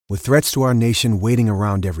With threats to our nation waiting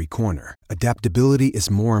around every corner, adaptability is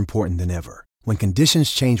more important than ever. When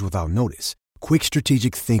conditions change without notice, quick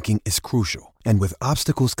strategic thinking is crucial. And with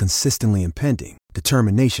obstacles consistently impending,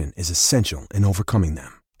 determination is essential in overcoming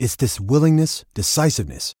them. It's this willingness,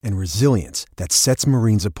 decisiveness, and resilience that sets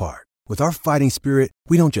Marines apart. With our fighting spirit,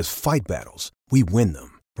 we don't just fight battles, we win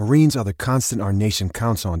them. Marines are the constant our nation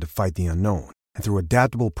counts on to fight the unknown. And through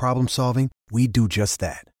adaptable problem solving, we do just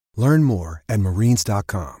that. Learn more at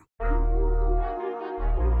marines.com.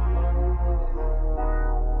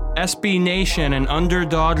 SB Nation and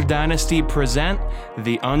Underdog Dynasty present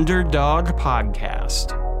the Underdog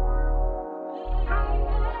Podcast.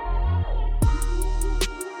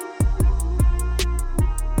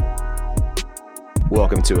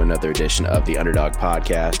 Welcome to another edition of the Underdog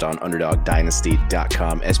Podcast on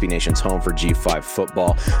UnderdogDynasty.com, SB Nation's home for G5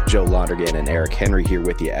 football. Joe Londergan and Eric Henry here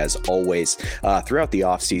with you as always. Throughout the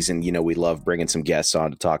offseason, we love bringing some guests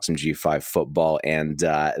on to talk some G5 football. And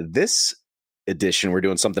this edition, we're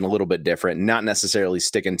doing something a little bit different, not necessarily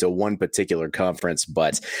sticking to one particular conference,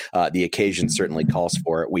 but the occasion certainly calls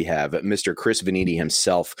for it. We have Mr. Chris Vannini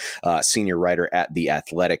himself, senior writer at The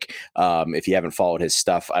Athletic. If you haven't followed his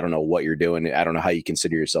stuff, I don't know what you're doing. I don't know how you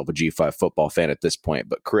consider yourself a G5 football fan at this point,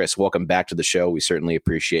 but Chris, welcome back to the show. We certainly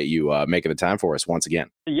appreciate you making the time for us once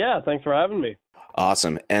again. Yeah, thanks for having me.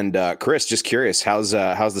 Awesome. And Chris, just curious, how's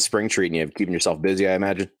the spring treating you? Keeping yourself busy, I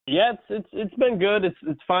imagine? Yeah, it's been good.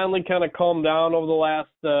 It's finally kind of calmed down over the last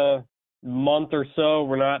month or so.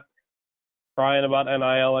 We're not crying about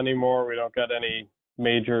NIL anymore. We don't got any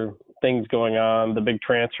major things going on. The big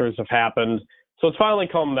transfers have happened. So it's finally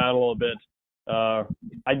calmed down a little bit.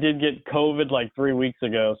 I did get COVID like 3 weeks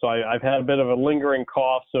ago, so I've had a bit of a lingering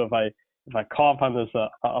cough. So if I cough on this,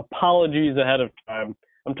 apologies ahead of time.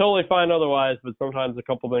 I'm totally fine otherwise, but sometimes a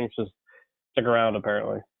couple things just stick around,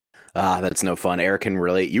 apparently. That's no fun. Eric can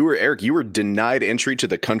relate. You were denied entry to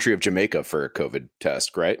the country of Jamaica for a COVID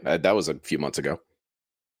test, right? That was a few months ago.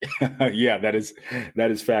 Yeah, that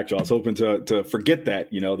is factual. I was hoping to forget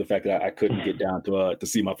that, the fact that I couldn't get down to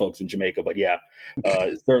see my folks in Jamaica. But yeah,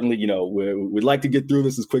 certainly, we'd like to get through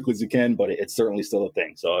this as quickly as we can, but it's certainly still a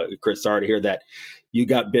thing. So, Chris, sorry to hear that you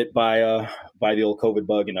got bit by the old COVID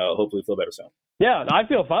bug, and hopefully feel better soon. Yeah, I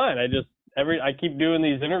feel fine. I keep doing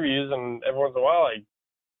these interviews, and every once in a while I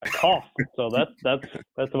cough. So that's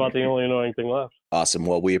about the only annoying thing left. Awesome.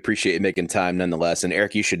 Well, we appreciate you making time nonetheless. And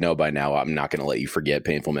Eric, you should know by now, I'm not going to let you forget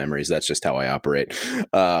painful memories. That's just how I operate.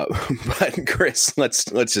 But Chris, let's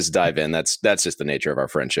just dive in. That's just the nature of our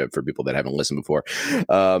friendship for people that haven't listened before.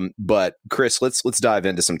 But Chris, let's dive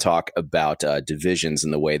into some talk about divisions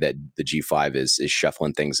and the way that the G5 is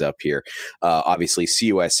shuffling things up here. Obviously,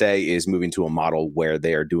 CUSA is moving to a model where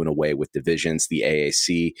they are doing away with divisions. The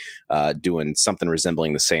AAC doing something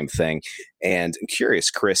resembling the same thing. And I'm curious,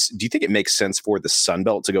 Chris, do you think it makes sense for the Sun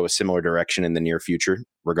Belt to go a similar direction in the near future,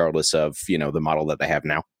 regardless of, the model that they have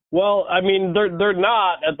now? Well, I mean, they're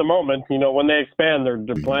not at the moment. When they expand,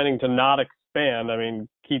 they're planning to not expand. I mean,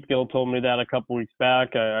 Keith Gill told me that a couple weeks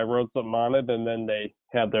back. I wrote something on it, and then they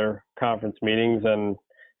had their conference meetings and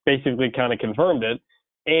basically kind of confirmed it.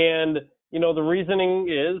 And, the reasoning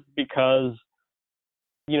is because,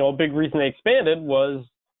 a big reason they expanded was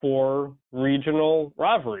for regional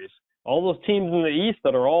rivalries. All those teams in the East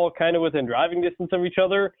that are all kind of within driving distance of each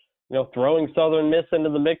other, throwing Southern Miss into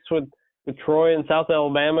the mix with Troy and South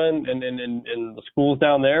Alabama and the schools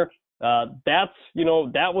down there. That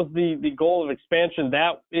was the goal of expansion.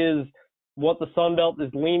 That is what the Sun Belt is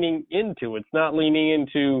leaning into. It's not leaning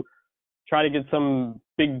into try to get some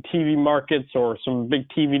big TV markets or some big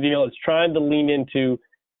TV deal. It's trying to lean into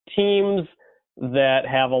teams that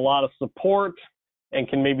have a lot of support and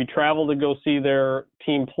can maybe travel to go see their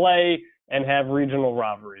team play and have regional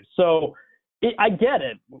rivalries. So I get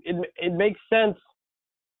it. It makes sense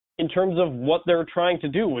in terms of what they're trying to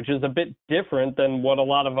do, which is a bit different than what a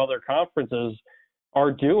lot of other conferences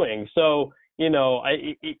are doing. So, you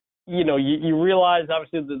realize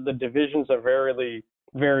obviously the divisions are very,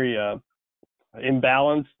 very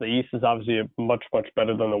imbalanced. The East is obviously much, much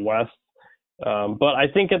better than the West. But I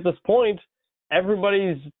think at this point,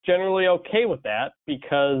 everybody's generally okay with that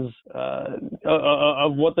because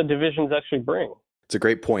of what the divisions actually bring. It's a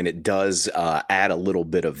great point. It does add a little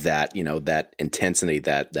bit of that, that intensity,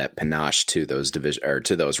 that panache to those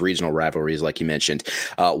to those regional rivalries, like you mentioned.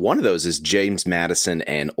 One of those is James Madison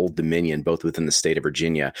and Old Dominion, both within the state of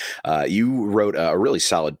Virginia. You wrote a really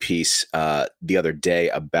solid piece the other day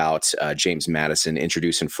about James Madison,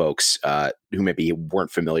 introducing folks who maybe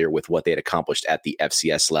weren't familiar with what they had accomplished at the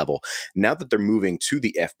FCS level. Now that they're moving to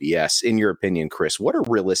the FBS, in your opinion, Chris, what are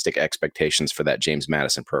realistic expectations for that James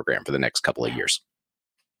Madison program for the next couple of years?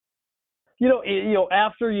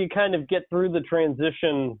 After you kind of get through the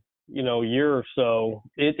transition, year or so,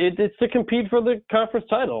 it's to compete for the conference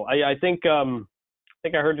title. I think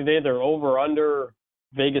I heard today their over under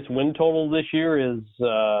Vegas win total this year is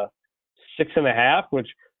 6.5, which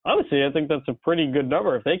honestly I think that's a pretty good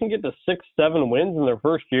number. If they can get to 6-7 wins in their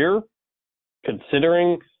first year,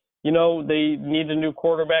 considering they need a new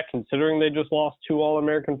quarterback, considering they just lost 2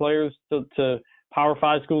 All-American players to Power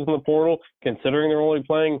 5 schools in the portal, considering they're only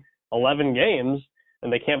playing 11 games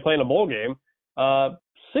and they can't play in a bowl game,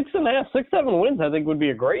 6.5, 6-7 wins, I think would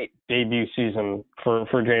be a great debut season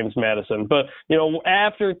for James Madison. But,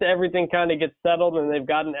 after everything kind of gets settled and they've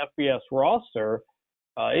got an FBS roster,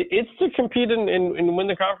 it's to compete and win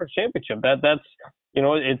the conference championship.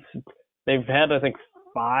 They've had, I think,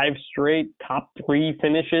 5 straight top 3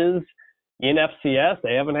 finishes in FCS.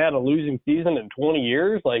 They haven't had a losing season in 20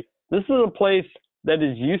 years. Like, this is a place that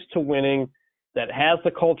is used to winning, that has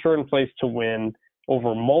the culture in place to win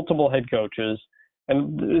over multiple head coaches.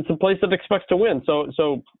 And it's a place that expects to win.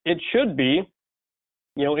 So it should be,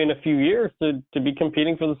 in a few years to be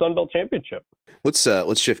competing for the Sun Belt Championship.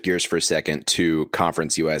 Let's shift gears for a second to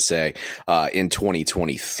Conference USA. In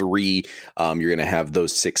 2023, you're going to have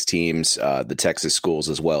those 6 teams, the Texas schools,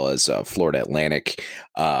 as well as Florida Atlantic,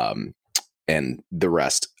 and the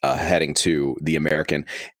rest heading to the American.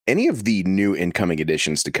 Any of the new incoming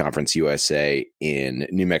additions to Conference USA in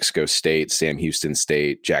New Mexico State, Sam Houston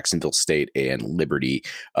State, Jacksonville State, and Liberty,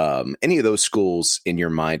 any of those schools in your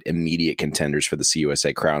mind immediate contenders for the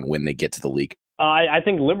CUSA crown when they get to the league? I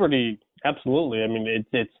think Liberty, absolutely. I mean,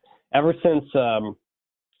 it's ever since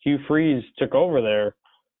Hugh Freeze took over there,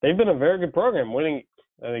 they've been a very good program, winning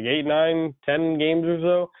I think 8, 9, 10 games or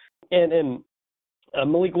so. And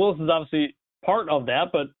Malik Willis is obviously part of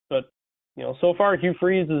that, but so far Hugh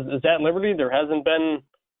Freeze is at Liberty. There hasn't been,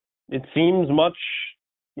 it seems, much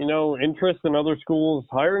interest in other schools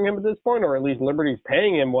hiring him at this point, or at least Liberty's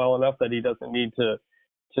paying him well enough that he doesn't need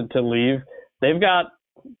to leave. They've got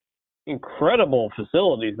incredible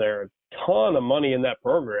facilities there, a ton of money in that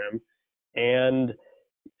program, and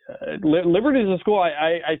Liberty is a school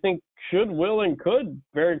I think should, will, and could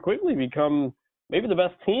very quickly become maybe the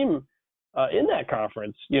best team in that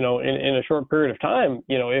conference, in a short period of time,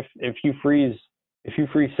 if Hugh Freeze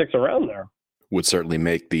sticks around there. Would certainly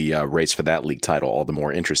make the race for that league title all the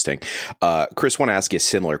more interesting. Chris, want to ask you a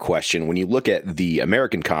similar question. When you look at the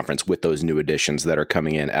American Conference with those new additions that are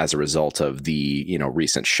coming in as a result of the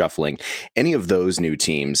recent shuffling, any of those new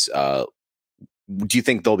teams, do you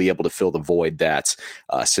think they'll be able to fill the void that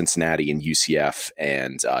Cincinnati and UCF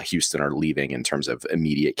and Houston are leaving in terms of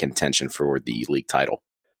immediate contention for the league title?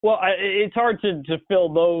 Well, it's hard to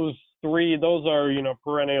fill those 3. Those are,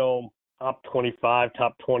 perennial top 25,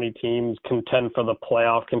 top 20 teams, contend for the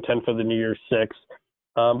playoff, contend for the New Year's Six.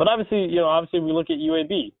 But obviously we look at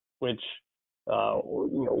UAB, which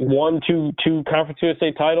won two Conference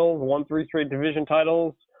USA titles, won 3 straight division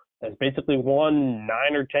titles, has basically won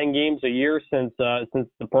 9 or 10 games a year since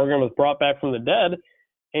the program was brought back from the dead.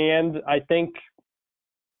 And I think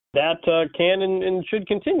that can and should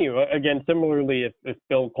continue. Again, similarly, if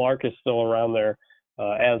Bill Clark is still around there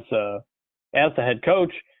as the head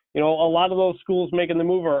coach, a lot of those schools making the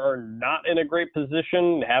move are not in a great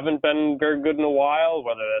position, haven't been very good in a while,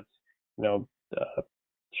 whether that's,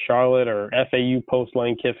 Charlotte or FAU post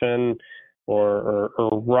Lane Kiffin or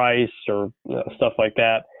Rice or stuff like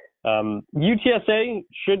that. UTSA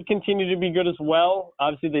should continue to be good as well.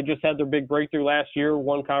 Obviously, they just had their big breakthrough last year,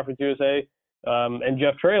 won Conference USA. And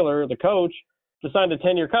Jeff Traylor, the coach, just signed a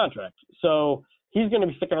 10-year contract. So he's going to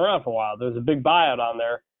be sticking around for a while. There's a big buyout on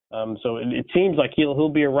there. So it seems like he'll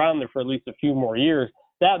be around there for at least a few more years.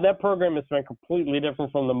 That program has been completely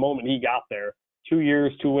different from the moment he got there. 2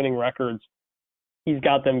 years, 2 winning records. He's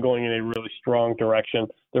got them going in a really strong direction.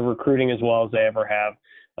 They're recruiting as well as they ever have.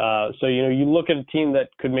 So, you look at a team that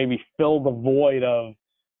could maybe fill the void of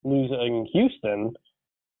losing Houston,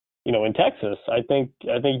 in Texas. I think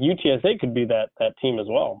UTSA could be that team as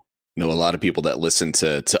well. A lot of people that listen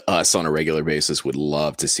to us on a regular basis would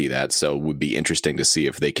love to see that. So it would be interesting to see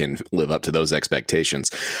if they can live up to those expectations.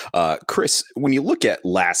 Chris, when you look at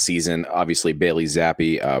last season, obviously Bailey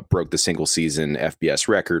Zappi broke the single season FBS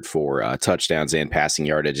record for touchdowns and passing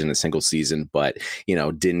yardage in a single season, but,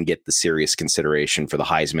 didn't get the serious consideration for the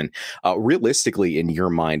Heisman. Realistically, in your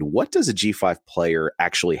mind, what does a G5 player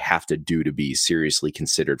actually have to do to be seriously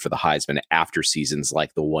considered for the Heisman after seasons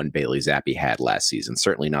like the one Bailey Zappi had last season?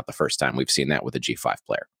 Certainly not the first time we've seen that with a G5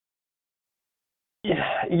 player.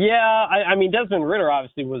 Yeah. I mean, Desmond Ridder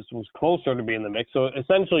obviously was closer to being in the mix. So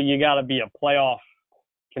essentially, you got to be a playoff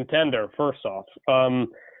contender first off.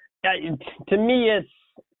 To me,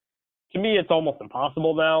 to me, it's almost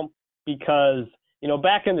impossible now because,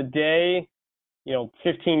 back in the day,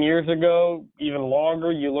 15 years ago, even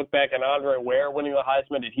longer, you look back at Andre Ware winning the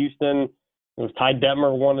Heisman at Houston. It was Ty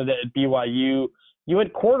Detmer won it at BYU. You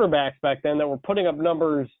had quarterbacks back then that were putting up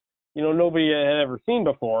numbers, nobody had ever seen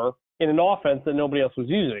before in an offense that nobody else was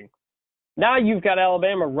using. Now you've got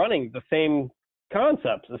Alabama running the same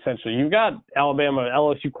concepts, essentially. You've got Alabama,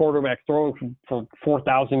 LSU quarterbacks throwing for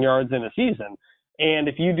 4,000 yards in a season. And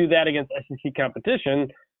if you do that against SEC competition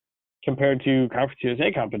compared to Conference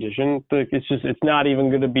USA competition, it's not even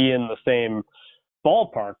going to be in the same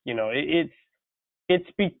ballpark.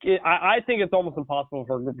 I think it's almost impossible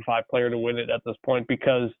for a Group of 5 player to win it at this point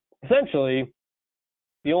because essentially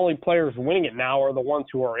the only players winning it now are the ones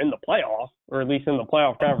who are in the playoff, or at least in the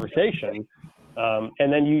playoff conversation.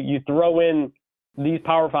 And then you throw in these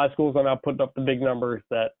Power 5 schools are now putting up the big numbers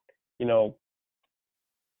that, the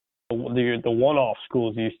one-off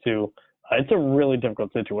schools used to. It's a really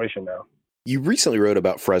difficult situation now. You recently wrote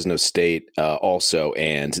about Fresno State also,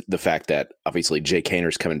 and the fact that obviously Jake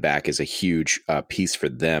Haener's coming back is a huge piece for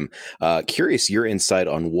them. Curious your insight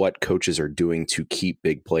on what coaches are doing to keep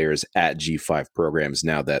big players at G5 programs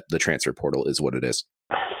now that the transfer portal is what it is.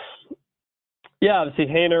 Yeah, obviously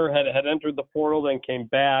Haener had entered the portal, then came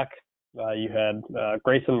back. You had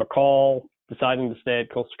Grayson McCall deciding to stay at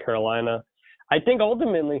Coastal Carolina. I think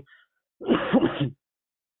ultimately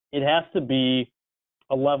it has to be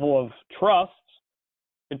a level of trust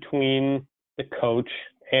between the coach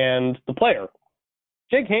and the player.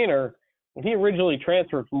 Jake Haener, when he originally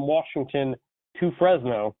transferred from Washington to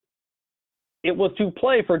Fresno, it was to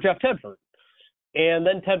play for Jeff Tedford. And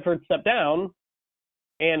then Tedford stepped down,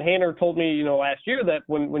 and Haener told me, last year that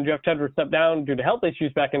when Jeff Tedford stepped down due to health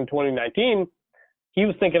issues back in 2019, he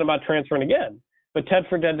was thinking about transferring again. But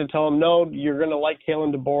Tedford had to tell him, no, you're going to like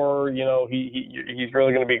Kalen DeBoer. He's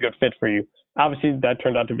really going to be a good fit for you. Obviously, that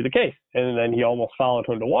turned out to be the case. And then he almost followed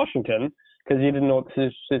him to Washington because he didn't know what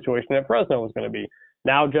the situation at Fresno was going to be.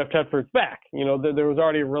 Now Jeff Tedford's back. There was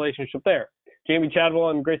already a relationship there. Jamie Chadwell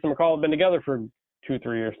and Grayson McCall have been together for 2-3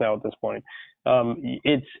 years now at this point.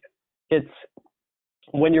 It's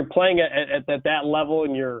when you're playing at that level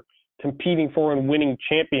and you're competing for and winning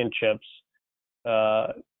championships,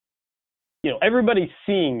 everybody's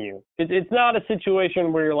seeing you. It's not a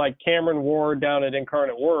situation where you're like Cameron Ward down at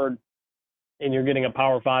Incarnate Word and you're getting a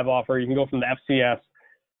Power 5 offer. You can go from the FCS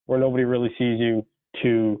where nobody really sees you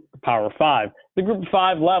to the Power 5. The Group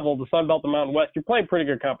 5 level, the Sun Belt and Mountain West, you're playing pretty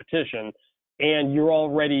good competition and you're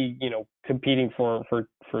already, competing for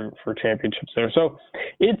championships there. So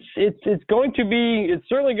it's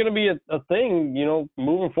certainly going to be a thing,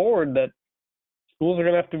 moving forward that schools are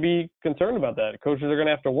going to have to be concerned about that. Coaches are going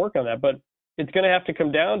to have to work on that, but it's going to have to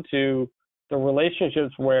come down to the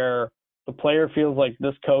relationships where the player feels like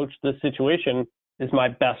this coach, this situation is my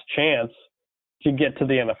best chance to get to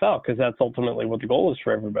the NFL, because that's ultimately what the goal is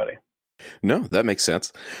for everybody. No, that makes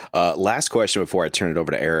sense. Last question before I turn it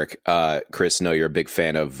over to Eric. Chris, know you're a big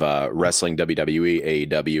fan of wrestling, WWE,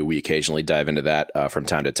 AEW. We occasionally dive into that from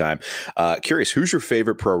time to time. Curious, who's your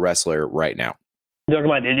favorite pro wrestler right now? You're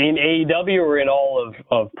talking about in AEW or in all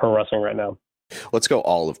of pro wrestling right now? Let's go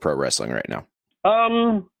all of pro wrestling right now.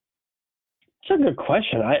 It's a good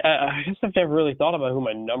question. I guess I've never really thought about who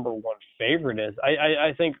my number one favorite is.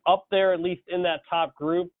 I think up there, at least in that top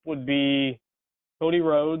group, would be Cody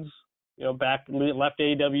Rhodes. Back left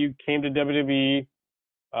AEW, came to WWE.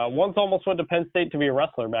 Once almost went to Penn State to be a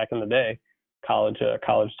wrestler back in the day. College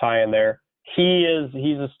tie-in there.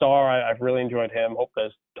 He's a star. I've really enjoyed him. Hope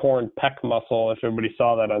his torn pec muscle, if everybody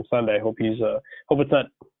saw that on Sunday, hope it's not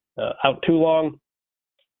out too long.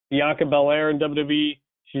 Bianca Belair in WWE,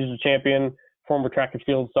 she's a champion, former track and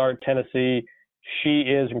field star at Tennessee. She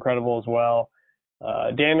is incredible as well.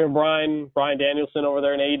 Brian Danielson over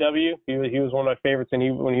there in AEW. He was one of my favorites when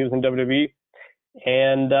he was in WWE.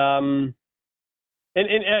 And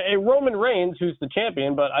Roman Reigns, who's the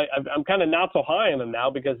champion, but I'm kind of not so high on him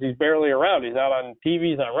now because he's barely around. He's not on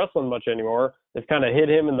TV. He's not wrestling much anymore. They've kind of hit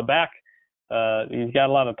him in the back. He's got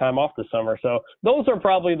a lot of time off this summer. So those are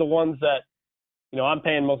probably the ones that, I'm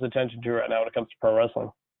paying most attention to right now when it comes to pro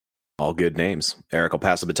wrestling. All good names. Eric, I'll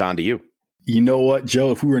pass the baton to you. You know what,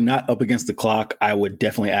 Joe? If we were not up against the clock, I would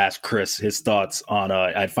definitely ask Chris his thoughts on.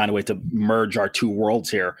 I'd find a way to merge our two worlds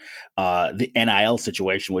here, the NIL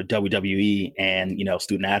situation with WWE and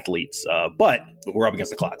student athletes. But we're up against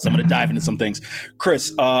the clock, so I'm going to dive into some things.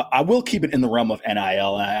 Chris, I will keep it in the realm of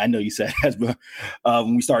NIL. I know you said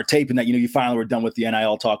when we started taping that you finally were done with the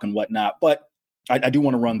NIL talk and whatnot, but I do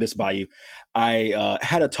want to run this by you. I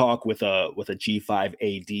had a talk with a G5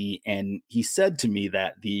 AD, and he said to me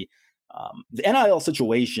that the The NIL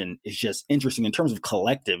situation is just interesting in terms of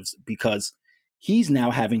collectives because he's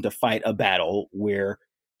now having to fight a battle where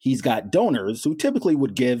he's got donors who typically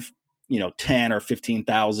would give, 10 or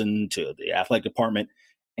 15,000 to the athletic department,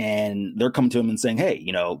 and they're coming to him and saying, hey,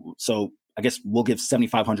 so I guess we'll give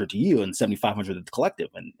 7,500 to you and 7,500 to the collective.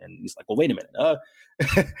 And he's like, well, wait a minute.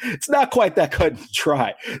 It's not quite that cut and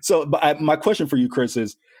dry. So my question for you, Chris,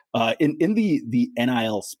 is in the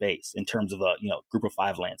NIL space, in terms of a group of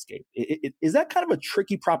five landscape, is that kind of a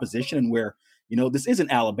tricky proposition where, this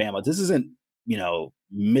isn't Alabama, this isn't,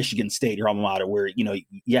 Michigan State, your alma mater, where, you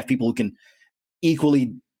have people who can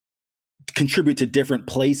equally contribute to different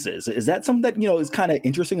places. Is that something that, is kind of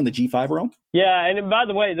interesting in the G5 realm? Yeah. And by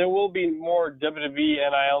the way, there will be more WWE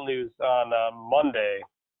NIL news on Monday.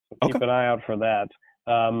 So keep an eye out for that.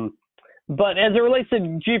 But as it relates to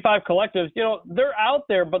G5 collectives, they're out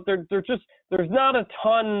there, but they're just, there's not a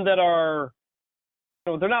ton that are,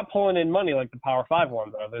 they're not pulling in money like the Power 5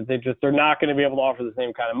 ones are. They're not going to be able to offer the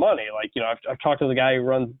same kind of money. Like, I've talked to the guy who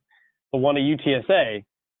runs the one at UTSA,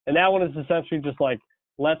 and that one is essentially just like,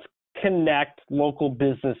 let's connect local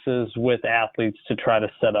businesses with athletes to try to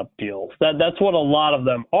set up deals. That's what a lot of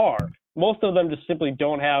them are. Most of them just simply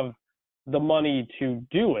don't have the money to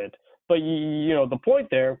do it. But the point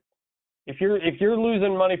there, if you're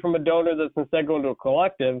losing money from a donor that's instead going to a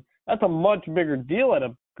collective, that's a much bigger deal at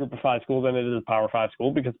a group of five school than it is a Power 5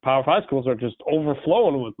 school, because Power 5 schools are just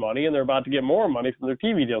overflowing with money and they're about to get more money from their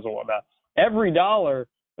TV deals and whatnot. Every dollar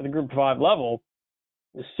at the group of five level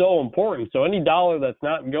is so important. So any dollar that's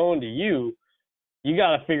not going to you, you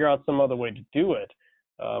got to figure out some other way to do it.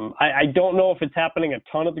 I don't know if it's happening a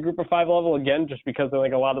ton at the group of five level, again, just because I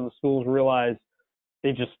think a lot of the schools realize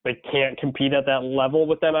they can't compete at that level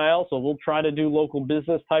with NIL. So they'll try to do local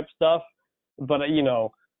business type stuff. But,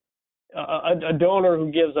 a donor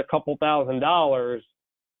who gives a couple $1,000s,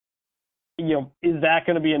 is that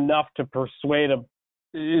going to be enough to persuade a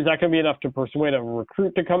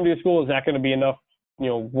recruit to come to your school? Is that going to be enough,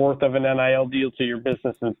 worth of an NIL deal to your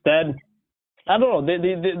business instead? I don't know.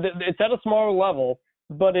 It's at a smaller level,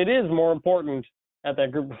 but it is more important at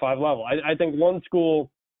that group of five level. I think one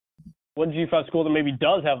G5 school that maybe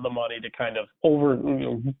does have the money to kind of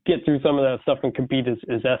get through some of that stuff and compete is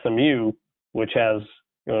SMU, which has,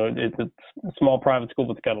 it's a small private school,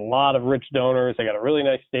 but it's got a lot of rich donors. They got a really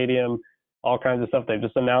nice stadium, all kinds of stuff. They've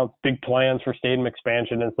just announced big plans for stadium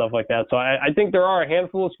expansion and stuff like that. So I think there are a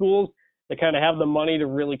handful of schools that kind of have the money to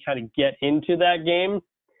really kind of get into that game.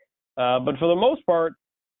 But for the most part,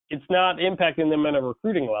 it's not impacting them at a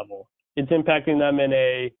recruiting level. It's impacting them in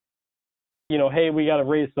a, hey, we got to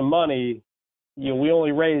raise some money. We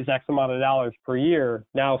only raise X amount of dollars per year.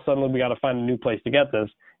 Now suddenly we got to find a new place to get this.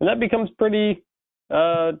 And that becomes pretty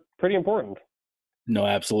important. No,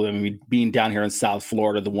 absolutely. I mean, being down here in South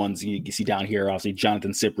Florida, the ones you see down here, obviously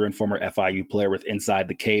Jonathan Cyprian, former FIU player with Inside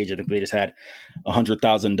the Cage. I think they just had a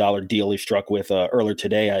 $100,000 deal he struck with earlier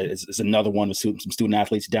today. Is another one with some student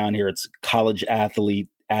athletes down here. It's college athlete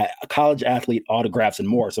autographs and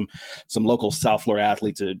more. Some local South Florida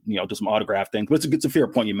athletes, do some autograph things. But it's a fair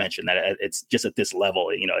point you mentioned that it's just at this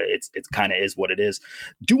level. It's kind of is what it is.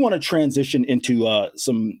 Do want to transition into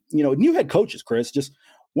some new head coaches, Chris. Just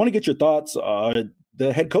want to get your thoughts.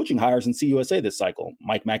 The head coaching hires in CUSA this cycle: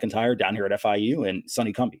 Mike McIntyre down here at FIU and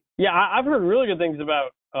Sonny Cumbie. Yeah, I've heard really good things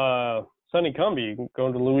about Sonny Cumbie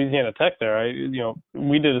going to Louisiana Tech there.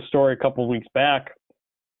 We did a story a couple of weeks back,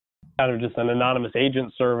 kind of just an anonymous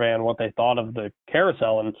agent survey on what they thought of the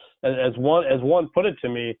carousel. And as one put it to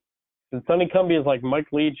me, Sonny Cumbie is like Mike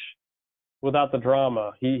Leach without the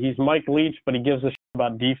drama. He's Mike Leach, but he gives a shit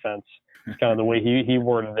about defense. It's kind of the way he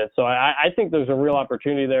worded it. So I think there's a real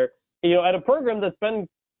opportunity there. At a program that's been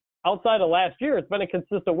outside of last year, it's been a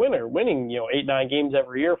consistent winner, winning 8-9 games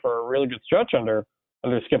every year for a really good stretch under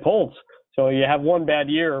Skip Holtz. So you have one bad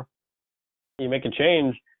year, you make a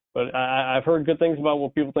change. But I've heard good things about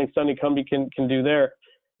what people think Sonny Cumbie can do there.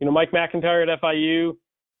 Mike McIntyre at FIU,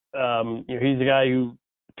 he's a guy who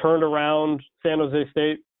turned around San Jose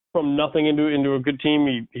State from nothing into a good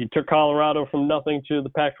team. He took Colorado from nothing to the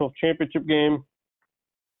Pac-12 championship game.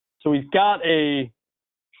 So he's got a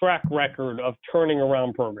track record of turning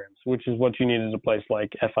around programs, which is what you need at a place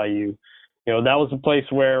like FIU. That was a place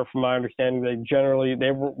where, from my understanding, they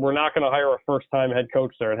were not going to hire a first-time head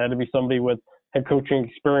coach there. It had to be somebody with head coaching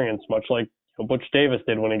experience, much like Butch Davis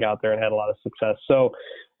did when he got there and had a lot of success. So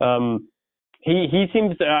he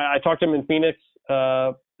seems to, I talked to him in Phoenix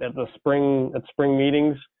at spring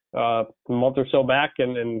meetings a month or so back,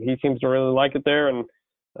 and he seems to really like it there. And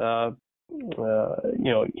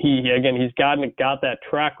he's got that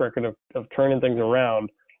track record of turning things around.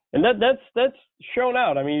 And that's shown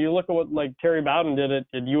out. I mean, you look at what like Terry Bowden did at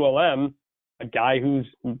ULM, a guy who's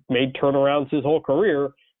made turnarounds his whole career,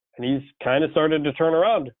 and he's kind of started to turn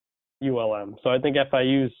around ULM. So I think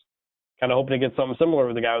FIU's kind of hoping to get something similar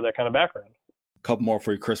with a guy with that kind of background. A couple more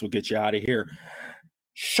for you, Chris. We'll get you out of here.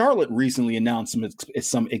 Charlotte recently announced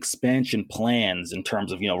some expansion plans in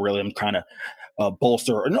terms of, really trying to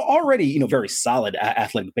bolster an already, very solid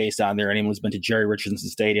athletic base down there. Anyone who's been to Jerry Richardson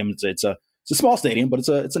Stadium, it's a small stadium, but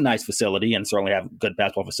it's a nice facility, and certainly have good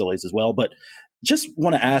basketball facilities as well. But just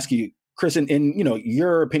want to ask you, Chris, in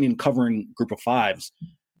your opinion, covering Group of Fives,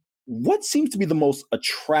 what seems to be the most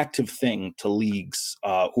attractive thing to leagues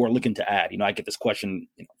who are looking to add? I get this question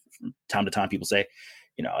from time to time. People say,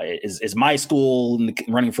 is my school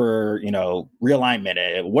running for,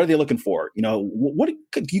 realignment? What are they looking for? What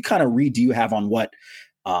could you kind of read do you have on what,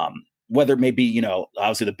 whether it may be,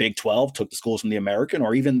 obviously the Big 12 took the schools from the American,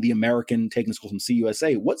 or even the American taking the schools from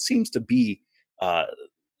CUSA? What seems to be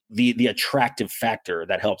the attractive factor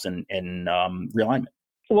that helps in realignment?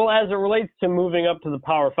 Well, as it relates to moving up to the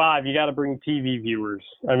Power Five, you got to bring TV viewers.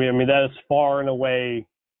 I mean that is far and away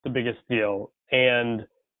the biggest deal, and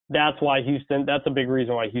that's why Houston. That's a big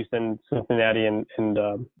reason why Houston, Cincinnati, and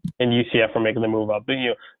UCF are making the move up. But,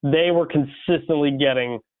 they were consistently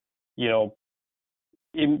getting,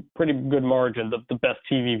 in pretty good margin, the best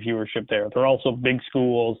TV viewership there. They're also big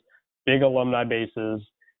schools, big alumni bases,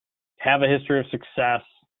 have a history of success.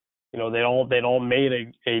 They'd all made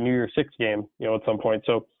a New Year's Six game, at some point.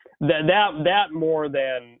 So that more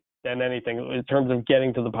than anything in terms of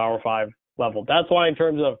getting to the Power Five level. That's why in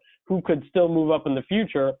terms of who could still move up in the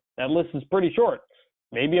future, that list is pretty short.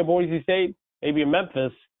 Maybe a Boise State, maybe a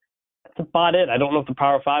Memphis. That's about it. I don't know if the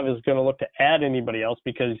Power Five is going to look to add anybody else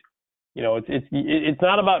because, it's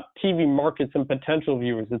not about TV markets and potential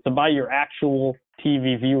viewers. It's about your actual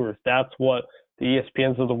TV viewers. That's what the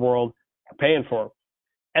ESPNs of the world are paying for.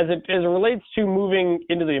 As it relates to moving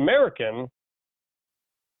into the American,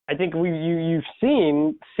 I think you've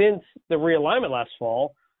seen since the realignment last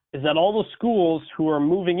fall is that all the schools who are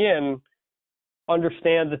moving in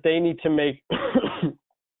understand that they need to make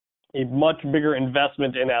a much bigger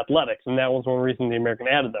investment in athletics, and that was one reason the American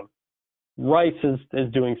added them. Rice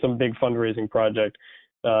is doing some big fundraising project.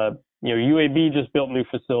 UAB just built new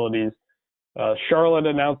facilities. Charlotte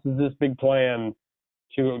announces this big plan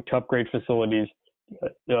to upgrade facilities.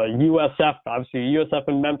 USF, obviously, USF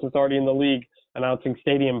and Memphis already in the league announcing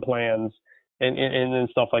stadium plans and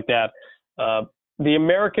stuff like that. The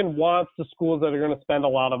American wants the schools that are going to spend a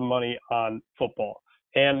lot of money on football.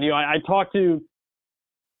 And, I talked to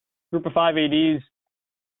Group of Five ADs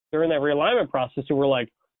during that realignment process who were like,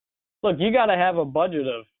 look, you got to have a budget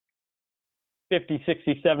of $50,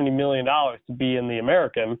 $60, $70 million to be in the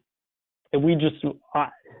American. And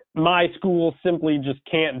my school simply just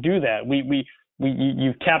can't do that.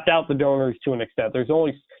 You've tapped out the donors to an extent. There's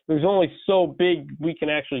only so big we can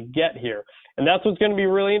actually get here. And that's what's going to be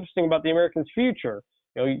really interesting about the American's future.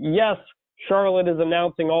 Yes, Charlotte is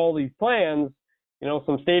announcing all these plans,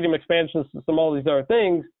 some stadium expansions, some all these other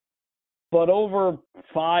things, but over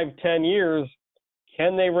 5-10 years,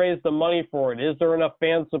 can they raise the money for it? Is there enough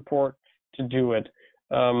fan support to do it?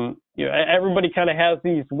 Everybody kind of has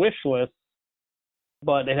these wish lists,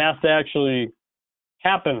 but it has to actually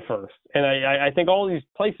happen first. And I think all these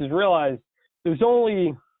places realize there's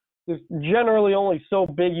generally only so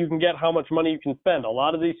big you can get how much money you can spend. A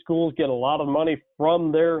lot of these schools get a lot of money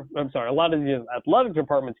from a lot of these athletic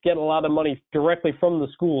departments get a lot of money directly from the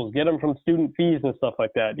schools, get them from student fees and stuff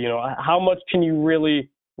like that. How much can you really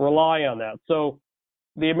rely on that? So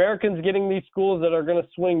the Americans getting these schools that are going to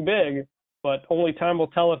swing big, but only time will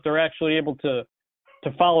tell if they're actually able to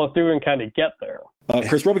follow through and kind of get there.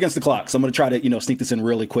 Chris, we're up against the clock, so I'm going to try to, sneak this in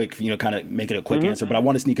really quick, kind of make it a quick answer, but I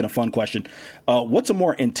want to sneak in a fun question. What's a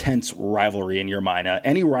more intense rivalry in your mind?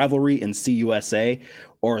 Any rivalry in CUSA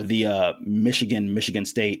or the Michigan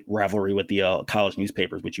State rivalry with the college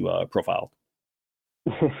newspapers, which you profiled?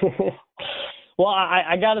 Well,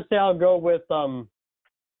 I got to say I'll go with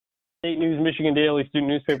State News, Michigan Daily, student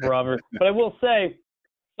newspaper rivalry. But I will say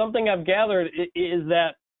something I've gathered is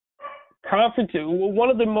that conference, one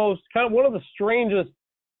of the strangest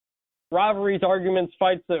rivalries, arguments,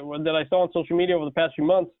 fights that I saw on social media over the past few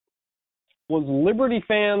months was Liberty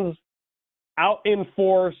fans out in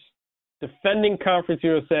force defending Conference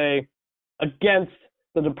USA against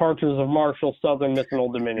the departures of Marshall, Southern Miss, and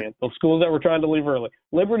Old Dominion, those schools that were trying to leave early.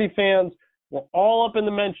 Liberty fans were all up in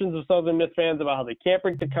the mentions of Southern Miss fans about how they can't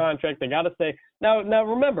break the contract. They got to stay. Now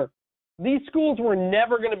remember, these schools were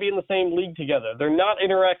never going to be in the same league together. They're not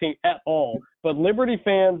interacting at all. But Liberty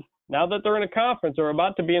fans, now that they're in a conference or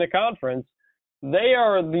about to be in a conference, they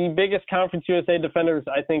are the biggest Conference USA defenders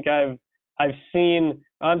I think I've seen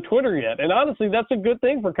on Twitter yet. And honestly, that's a good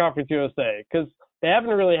thing for Conference USA because they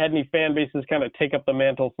haven't really had any fan bases kind of take up the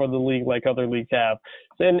mantle for the league like other leagues have.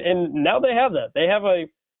 And now they have that. They have a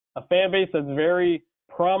fan base that's very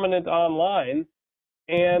prominent online,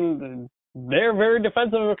 and they're very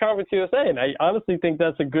defensive of Conference USA. And I honestly think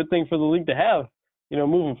that's a good thing for the league to have,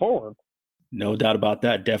 moving forward. No doubt about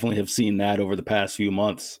that. Definitely have seen that over the past few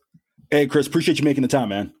months. Hey, Chris, appreciate you making the time,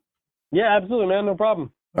 man. Yeah, absolutely, man. No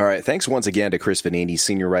problem. All right. Thanks once again to Chris Vannini,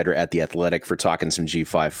 senior writer at The Athletic, for talking some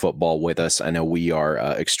G5 football with us. I know we are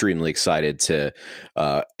extremely excited to,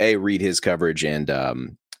 read his coverage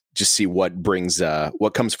and just see what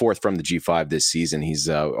comes forth from the G5 this season. He's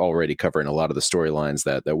already covering a lot of the storylines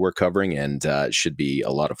that we're covering, and it should be a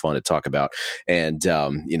lot of fun to talk about. And,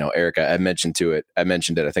 Eric, I mentioned it.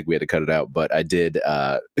 I think we had to cut it out, but I did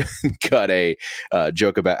cut a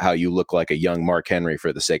joke about how you look like a young Mark Henry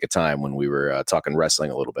for the sake of time when we were talking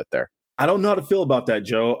wrestling a little bit there. I don't know how to feel about that,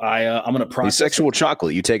 Joe. I'm going to process. Sexual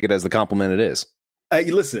chocolate. You take it as the compliment it is.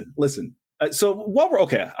 Listen. So while we're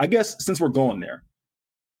okay, I guess since we're going there,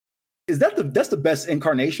 is that's the best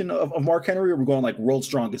incarnation of Mark Henry? Are we going like World's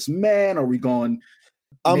Strongest Man? Are we going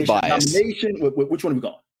unbiased? Which one are we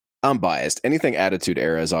going? Unbiased. Anything Attitude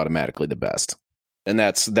Era is automatically the best, and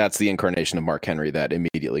that's the incarnation of Mark Henry that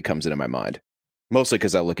immediately comes into my mind. Mostly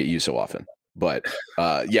because I look at you so often. But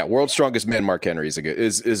World's Strongest Man, Mark Henry is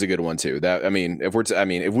a good one too. If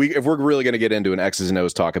we're really going to get into an X's and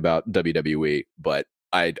O's talk about WWE, but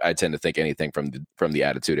I tend to think anything from the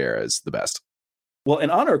Attitude Era is the best. Well,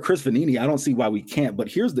 in honor of Chris Vannini, I don't see why we can't. But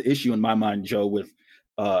here's the issue in my mind, Joe, with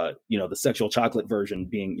the sexual chocolate version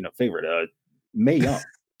being favorite. Mae Young.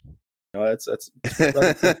 That's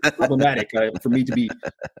problematic for me to be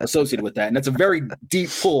associated with that, and that's a very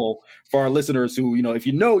deep pull for our listeners. Who if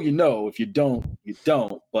you know, if you don't, you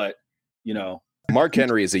don't. But Mark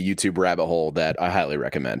Henry is a YouTube rabbit hole that I highly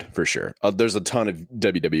recommend for sure. There's a ton of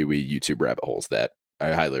WWE YouTube rabbit holes that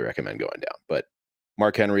I highly recommend going down. But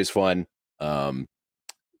Mark Henry is fun.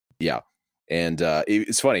 And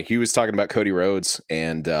it's funny. He was talking about Cody Rhodes,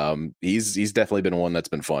 and he's definitely been one that's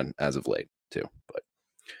been fun as of late too.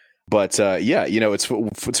 But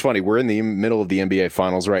it's funny. We're in the middle of the NBA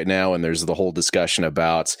Finals right now, and there's the whole discussion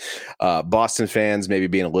about Boston fans maybe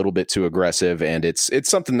being a little bit too aggressive, and it's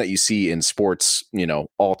something that you see in sports,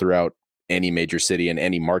 all throughout any major city and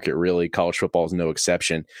any market, really. College football is no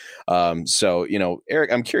exception. So, Eric,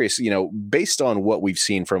 I'm curious, based on what we've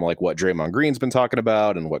seen from like what Draymond Green's been talking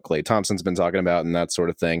about and what Klay Thompson's been talking about and that sort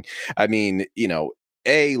of thing. I mean,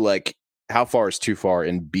 A, like how far is too far,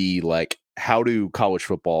 and B, like how do college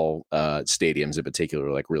football stadiums in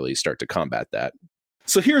particular like really start to combat that?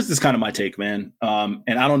 So here's this kind of my take, man.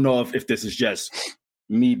 And I don't know if this is just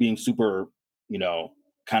me being super,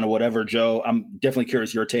 kind of whatever, Joe. I'm definitely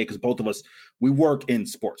curious your take, because both of us, we work in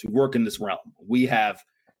sports. We work in this realm. We have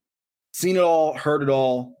seen it all, heard it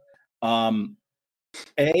all. I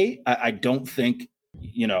don't think,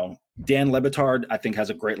 Dan Le Batard, I think, has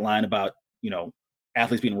a great line about,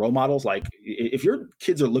 athletes being role models. Like, if your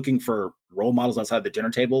kids are looking for role models outside the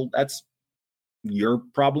dinner table, that's your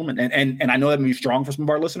problem. And I know that may be strong for some of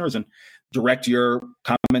our listeners, and direct your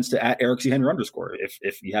comments to @EricCHenry_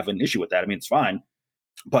 if you have an issue with that. I mean, it's fine.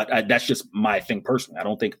 But that's just my thing personally. I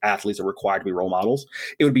don't think athletes are required to be role models.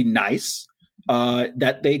 It would be nice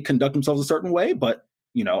that they conduct themselves a certain way, but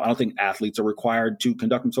I don't think athletes are required to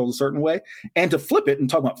conduct themselves a certain way. And to flip it and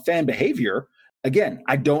talk about fan behavior, again,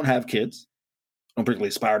 I don't have kids. I don't particularly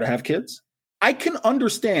aspire to have kids. I can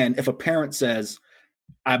understand if a parent says,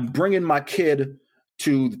 I'm bringing my kid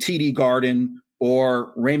to the TD Garden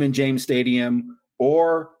or Raymond James Stadium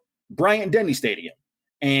or Bryant-Denny Stadium,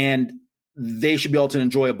 and they should be able to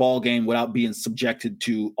enjoy a ball game without being subjected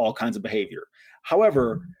to all kinds of behavior.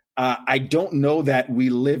 However, I don't know that we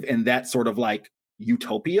live in that sort of like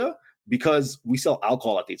utopia, because we sell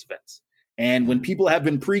alcohol at these events. And when people have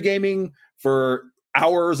been pre-gaming for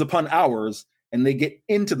hours upon hours and they get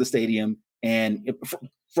into the stadium, and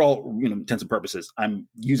for all intents and purposes, I'm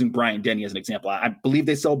using Bryant-Denny as an example. I believe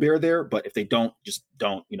they sell beer there, but if they don't, just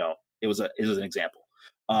don't, it was an example.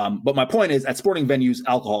 But my point is, at sporting venues,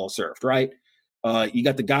 alcohol is served, right? You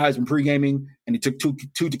got the guys been pre-gaming and he took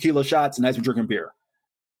two tequila shots and now he's been drinking beer.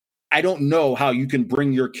 I don't know how you can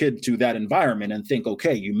bring your kid to that environment and think,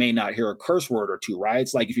 okay, you may not hear a curse word or two, right?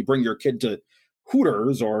 It's like if you bring your kid to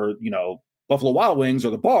Hooters or, Buffalo Wild Wings or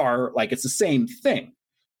the bar, like it's the same thing.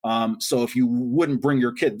 So if you wouldn't bring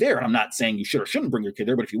your kid there, and I'm not saying you should or shouldn't bring your kid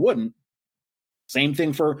there, but if you wouldn't, same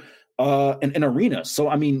thing for an arena. So,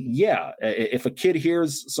 I mean, yeah, if a kid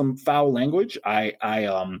hears some foul language, I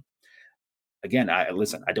again, I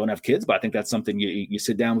don't have kids, but I think that's something you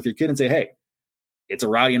sit down with your kid and say, hey, it's a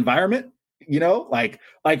rowdy environment. Like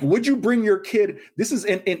would you bring your kid? This is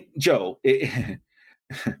in Joe. I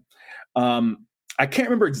can't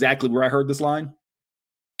remember exactly where I heard this line.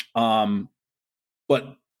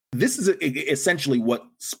 But this is essentially what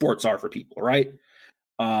sports are for people, right?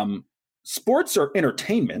 Sports are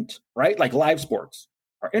entertainment, right? Like live sports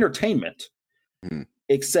are entertainment,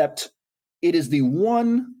 except it is the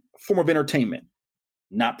one form of entertainment,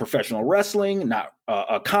 not professional wrestling, not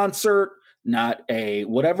a concert, not a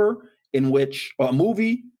whatever, in which a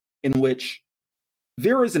movie in which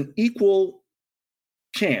there is an equal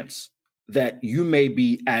chance that you may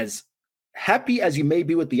be as happy as you may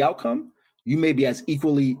be with the outcome, you may be as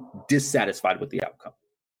equally dissatisfied with the outcome,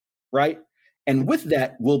 right? And with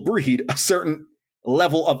that will breed a certain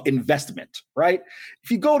level of investment, right?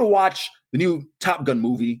 If you go to watch the new Top Gun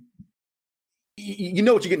movie, you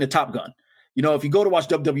know what you're getting in Top Gun. If you go to watch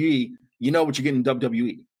WWE, you know what you're getting in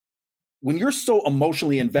WWE. When you're so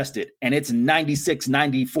emotionally invested and it's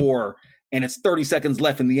 96-94 and it's 30 seconds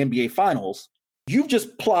left in the NBA Finals, you've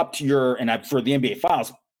just plopped for the NBA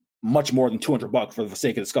Finals, much more than $200 for the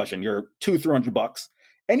sake of discussion. You're $200-$300,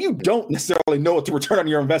 and you don't necessarily know what the return on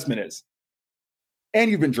your investment is.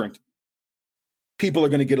 And you've been drinking. People are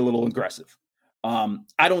going to get a little aggressive. I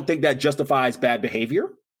don't think that justifies bad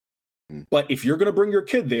behavior, but if you're going to bring your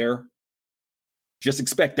kid there, just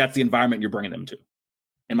expect that's the environment you're bringing them to,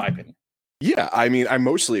 in my opinion. Yeah, I mean, I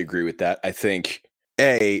mostly agree with that. I think,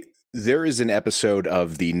 there is an episode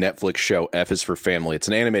of the Netflix show F is for Family. It's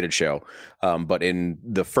an animated show, but in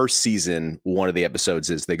the first season, one of the episodes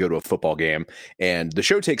is they go to a football game, and the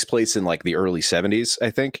show takes place in like the early 70s, I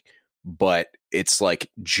think, but it's like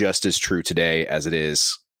just as true today as it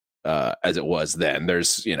is, as it was then.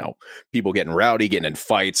 There's, people getting rowdy, getting in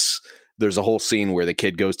fights. There's a whole scene where the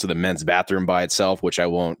kid goes to the men's bathroom by itself, which I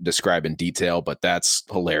won't describe in detail, but that's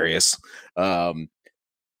hilarious.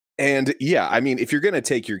 And yeah, I mean, if you're going to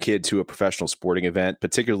take your kid to a professional sporting event,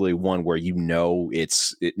 particularly one where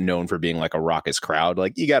it's known for being like a raucous crowd,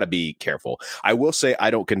 like you got to be careful. I will say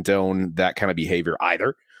I don't condone that kind of behavior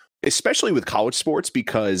either, especially with college sports,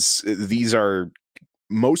 because these are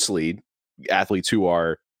mostly athletes who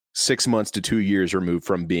are 6 months to 2 years removed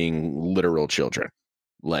from being literal children.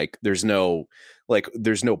 Like there's no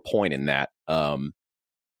point in that.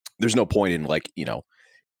 There's no point in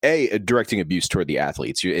directing abuse toward the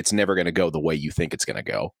athletes. It's never going to go the way you think it's going to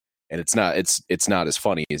go. And it's not as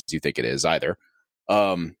funny as you think it is either.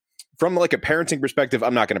 From like a parenting perspective,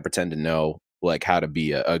 I'm not going to pretend to know like how to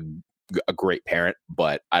be a great parent,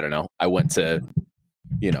 but I don't know. I went to,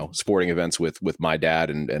 sporting events with my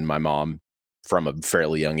dad and my mom from a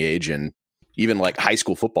fairly young age. And even like high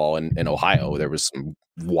school football in Ohio, there was some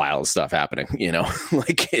wild stuff happening, I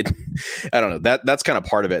don't know, that's kind of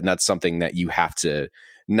part of it. And that's something that you have to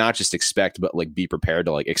not just expect, but like be prepared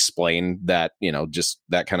to like explain that, just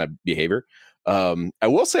that kind of behavior. I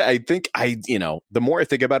will say, I think the more I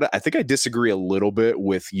think about it, I think I disagree a little bit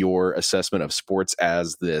with your assessment of sports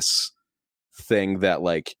as this thing that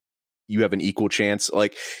like you have an equal chance.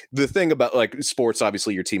 Like the thing about like sports,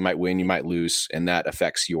 obviously your team might win, you might lose, and that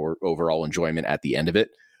affects your overall enjoyment at the end of it.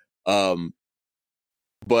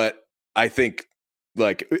 But I think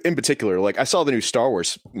like in particular, like I saw the new Star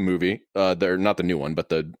Wars movie, they're not the new one, but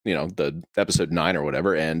the episode 9 or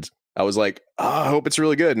whatever. And I was like, I hope it's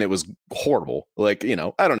really good. And it was horrible. Like, I don't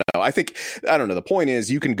know. I don't know. The point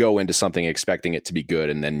is you can go into something expecting it to be good.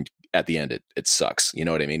 And then at the end, it sucks. You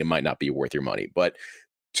know what I mean? It might not be worth your money, but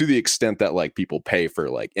to the extent that like people pay for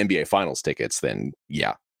like NBA finals tickets, then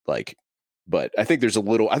yeah, like, but I think there's a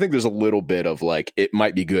little bit of like, it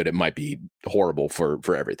might be good. It might be horrible for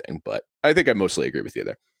everything, but I think I mostly agree with you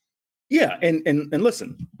there. Yeah. And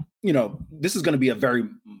listen, this is going to be a very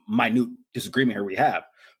minute disagreement here we have,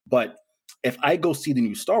 but if I go see the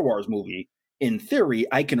new Star Wars movie, in theory,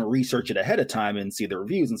 I can research it ahead of time and see the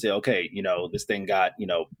reviews and say, okay, this thing got,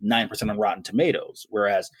 9% on Rotten Tomatoes.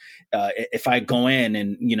 Whereas if I go in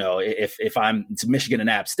and, if I'm to Michigan and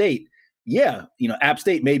App State, yeah, App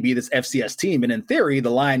State may be this FCS team. And in theory,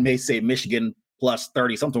 the line may say Michigan plus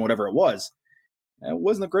 30 something, whatever it was. It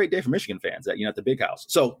wasn't a great day for Michigan fans at the big house.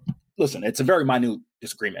 So listen, it's a very minute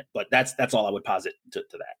disagreement, but that's all I would posit to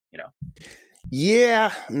that,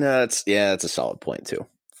 Yeah, no, that's a solid point too.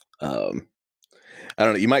 I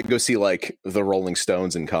don't know. You might go see like the Rolling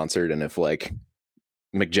Stones in concert, and if like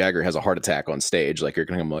Mick Jagger has a heart attack on stage, like you're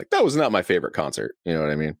gonna be like, that was not my favorite concert. You know what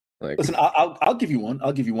I mean? Like, listen, I'll give you one.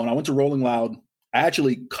 I went to Rolling Loud. I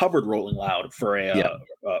actually covered Rolling Loud for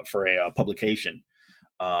a publication,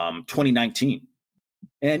 2019.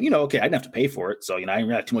 And, okay, I didn't have to pay for it. So, I didn't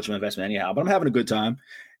have too much of an investment anyhow, but I'm having a good time.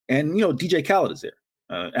 And, DJ Khaled is there.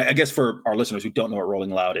 I guess for our listeners who don't know what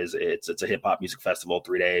Rolling Loud is, it's a hip hop music festival,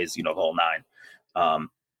 3 days, the whole nine. I'm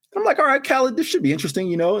like, all right, Khaled, this should be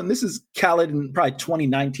interesting, and this is Khaled in probably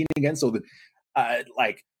 2019 again. So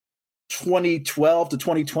like 2012 to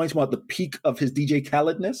 2020 is about the peak of his DJ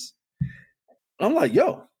Khaledness. I'm like,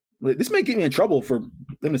 yo, this may get me in trouble for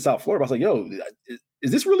living in South Florida. I was like, yo,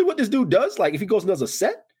 is this really what this dude does? Like, if he goes and does a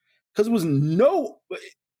set? Because it was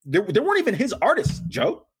there weren't even his artists,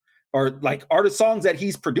 Joe, or like artist songs that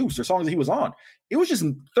he's produced or songs that he was on. It was just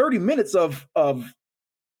 30 minutes of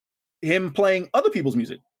him playing other people's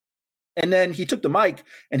music. And then he took the mic,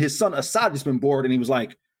 and his son Assad just been bored, and he was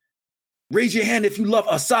like, raise your hand if you love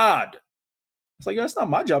Assad. It's like, it's not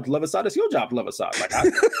my job to love Assad. It's your job to love Assad. Like,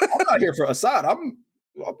 I'm not here for Assad. I'm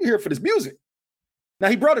here for this music. Now,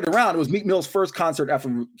 he brought it around. It was Meek Mill's first concert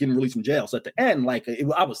after getting released from jail. So at the end, like,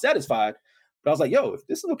 I was satisfied. But I was like, yo, if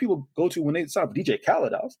this is what people go to when they sign up for DJ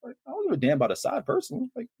Khaled, I was like, I don't give a damn about Assad personally.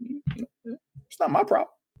 Like, it's not my problem.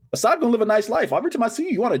 Assad gonna live a nice life. Every time I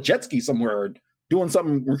see you on a jet ski somewhere or doing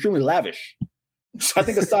something extremely lavish. So I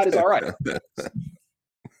think Assad is all right.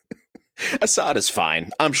 Assad is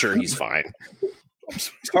fine. I'm sure he's fine.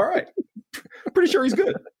 He's all right. I'm pretty sure he's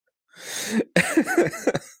good.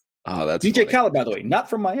 Oh, that's DJ funny. Khaled, by the way, not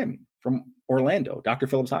from Miami, from Orlando, Dr.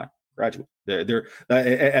 Phillips High graduate. They're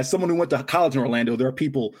as someone who went to college in Orlando, there are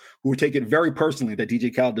people who take it very personally that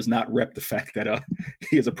DJ Khaled does not rep the fact that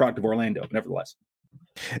he is a product of Orlando. Nevertheless,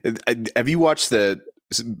 have you watched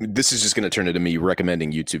this is just going to turn into me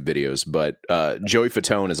recommending YouTube videos, but Joey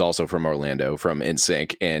Fatone is also from Orlando, from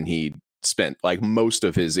NSYNC, and he spent like most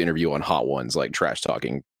of his interview on Hot Ones, like trash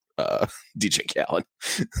talking DJ Khaled.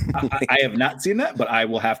 I have not seen that, but I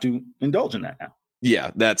will have to indulge in that now.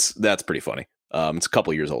 Yeah, that's pretty funny. It's a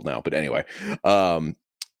couple years old now, but anyway.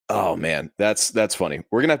 Oh man, that's funny.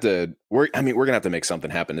 We're gonna have to make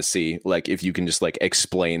something happen to see, like, if you can just like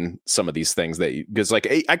explain some of these things because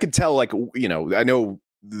like I could tell, like, I know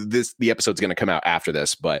the episode's gonna come out after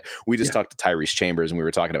this, but we just talked to Tyrese Chambers and we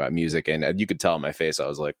were talking about music, and you could tell in my face I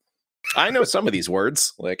was like, I know some of these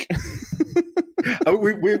words. Like,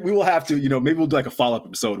 we will have to, maybe we'll do like a follow-up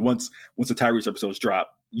episode once the Tyrese episodes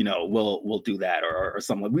drop. We'll do that or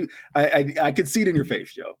something. I could see it in your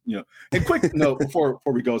face, Joe. And quick note before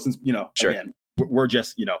we go, since sure. Again, we're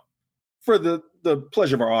just for the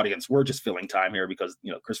pleasure of our audience, we're just filling time here because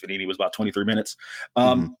Chris Vanini was about 23 minutes.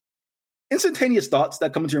 Instantaneous thoughts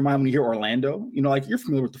that come into your mind when you hear Orlando. Like, you're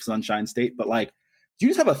familiar with the Sunshine State, but like, do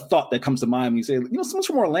you just have a thought that comes to mind when you say, someone's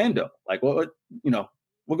from Orlando? Like, what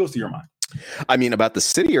goes through your mind? I mean, about the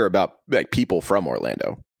city or about like people from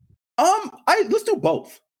Orlando? Let's do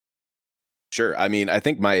both. Sure. I mean, I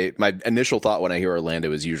think my initial thought when I hear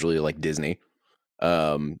Orlando is usually like Disney.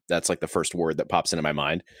 That's like the first word that pops into my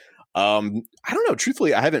mind. I don't know.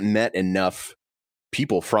 Truthfully, I haven't met enough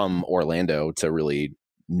people from Orlando to really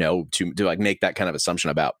know to like make that kind of assumption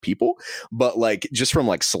about people. But like, just from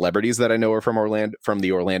like celebrities that I know are from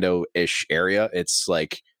the Orlando-ish area, it's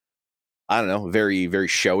like, I don't know, very, very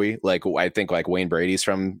showy. Like, I think like Wayne Brady's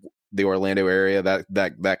from the Orlando area,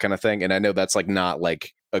 that kind of thing. And I know that's like not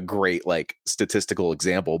like a great like statistical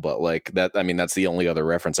example, but like that, I mean, that's the only other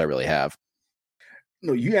reference I really have.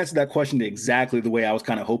 No, you answered that question exactly the way I was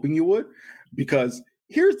kind of hoping you would, because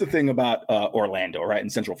here's the thing about Orlando, right, in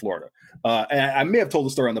Central Florida. And I may have told the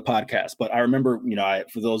story on the podcast, but I remember,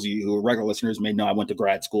 for those of you who are regular listeners may know, I went to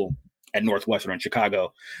grad school at Northwestern in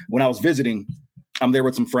Chicago. When I was visiting, I'm there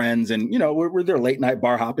with some friends, and we're there late night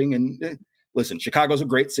bar hopping. And listen, Chicago's a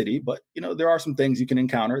great city, but there are some things you can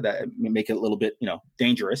encounter that make it a little bit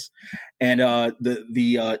dangerous. And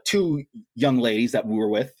the two young ladies that we were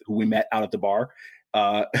with, who we met out at the bar,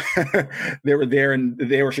 they were there, and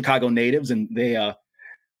they were Chicago natives, and they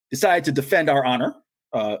decided to defend our honor,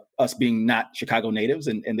 us being not Chicago natives.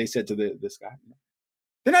 And they said to this guy,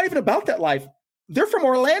 they're not even about that life. They're from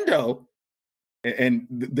Orlando. And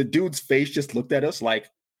the dude's face just looked at us like,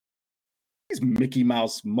 these Mickey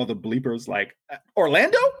Mouse mother bleepers, like,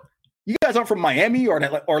 Orlando? You guys aren't from Miami or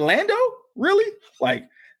Orlando? Really? Like,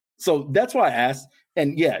 so that's why I asked.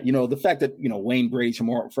 And yeah, the fact that, Wayne Brady's from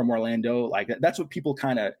Orlando, like that's what people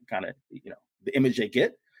kind of, the image they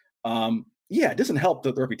get. Yeah, it doesn't help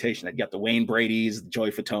the reputation that you got the Wayne Brady's, the Joey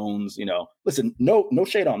Fatones, listen, no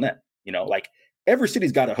shade on that. Like, every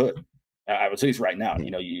city's got a hood. I would say this right now,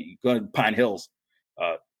 you go to Pine Hills,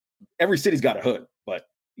 every city's got a hood, but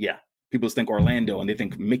yeah, people just think Orlando and they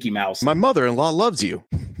think Mickey Mouse. My mother-in-law loves you.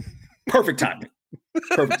 Perfect timing.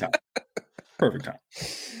 Perfect time.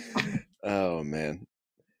 Oh man.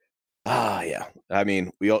 Yeah. I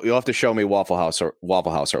mean, you'll have to show me Waffle House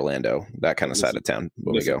Orlando, that kind of side of town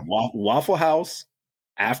when we go. Waffle House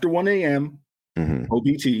after 1 a.m.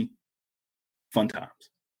 OBT, fun times.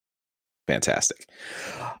 Fantastic.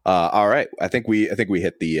 All right. I think we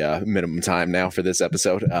hit the minimum time now for this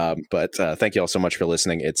episode. But thank you all so much for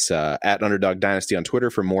listening. It's at Underdog Dynasty on Twitter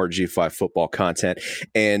for more G5 football content.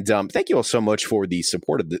 And thank you all so much for the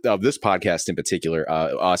support of this podcast in particular,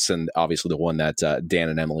 us and obviously the one that Dan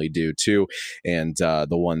and Emily do too, and the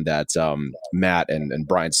one that Matt and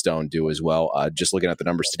Brian Stone do as well. Just looking at the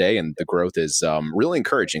numbers today, and the growth is really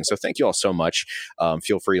encouraging. So thank you all so much.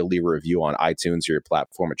 Feel free to leave a review on iTunes or your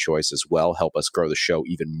platform of choice as well. Help us grow the show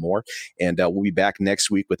even more. And we'll be back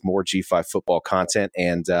next week with more G5 football content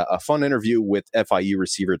and a fun interview with FIU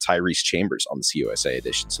receiver Tyrese Chambers on the CUSA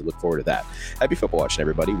edition. So look forward to that. Happy football watching,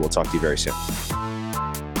 everybody. We'll talk to you very soon.